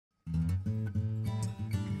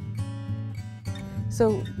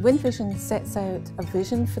So Wind Vision sets out a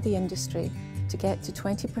vision for the industry to get to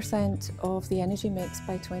 20% of the energy mix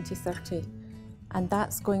by 2030. And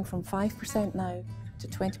that's going from 5% now to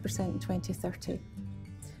 20% in 2030.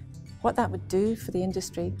 What that would do for the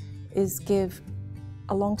industry is give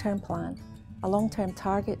a long-term plan, a long-term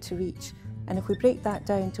target to reach. And if we break that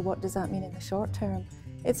down to what does that mean in the short term,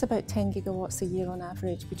 it's about 10 gigawatts a year on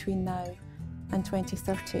average between now and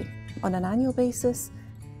 2030. On an annual basis,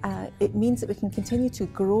 it means that we can continue to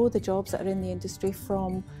grow the jobs that are in the industry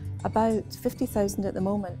from about 50,000 at the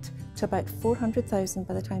moment to about 400,000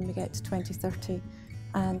 by the time we get to 2030.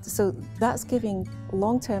 And so that's giving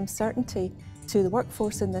long-term certainty to the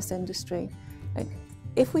workforce in this industry.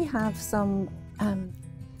 If we have some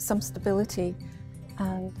stability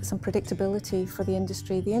and some predictability for the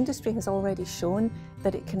industry has already shown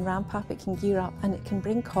that it can ramp up, it can gear up, and it can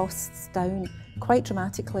bring costs down quite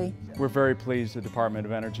dramatically. We're very pleased the Department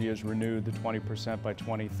of Energy has renewed the 20% by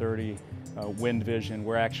 2030 wind vision.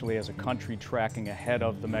 We're actually, as a country, tracking ahead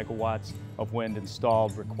of the megawatts of wind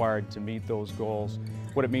installed required to meet those goals.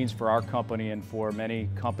 What it means for our company and for many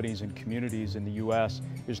companies and communities in the U.S.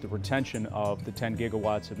 is the retention of the 10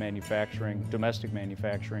 gigawatts of manufacturing, domestic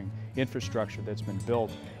manufacturing infrastructure that's been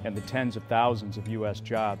built, and the tens of thousands of U.S.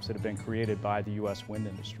 jobs that have been created by the U.S. wind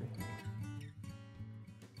industry.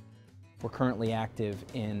 We're currently active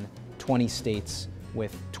in 20 states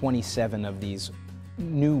with 27 of these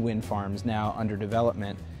new wind farms now under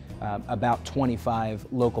development, about 25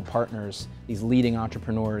 local partners, these leading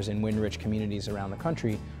entrepreneurs in wind-rich communities around the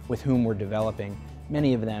country with whom we're developing,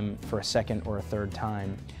 many of them for a second or a third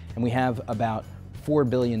time. And we have about $4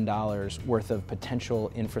 billion worth of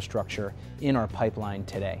potential infrastructure in our pipeline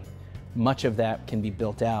today. Much of that can be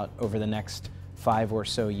built out over the next 5 or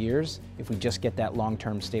so years if we just get that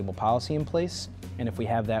long-term stable policy in place and if we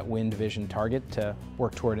have that wind vision target to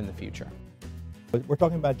work toward in the future. We're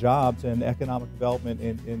talking about jobs and economic development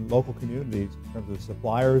in local communities in terms of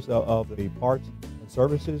suppliers of the parts and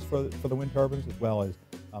services for the wind turbines, as well as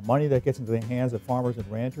money that gets into the hands of farmers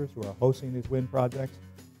and ranchers who are hosting these wind projects.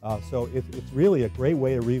 So it's really a great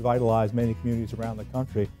way to revitalize many communities around the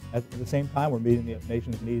country. At the same time, we're meeting the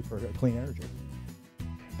nation's need for clean energy.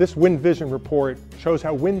 This Wind Vision report shows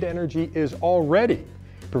how wind energy is already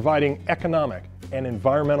providing economic and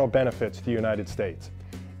environmental benefits to the United States.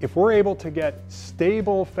 If we're able to get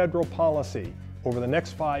stable federal policy over the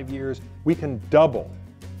next 5 years, we can double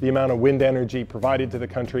the amount of wind energy provided to the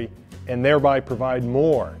country and thereby provide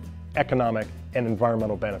more economic and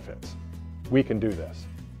environmental benefits. We can do this.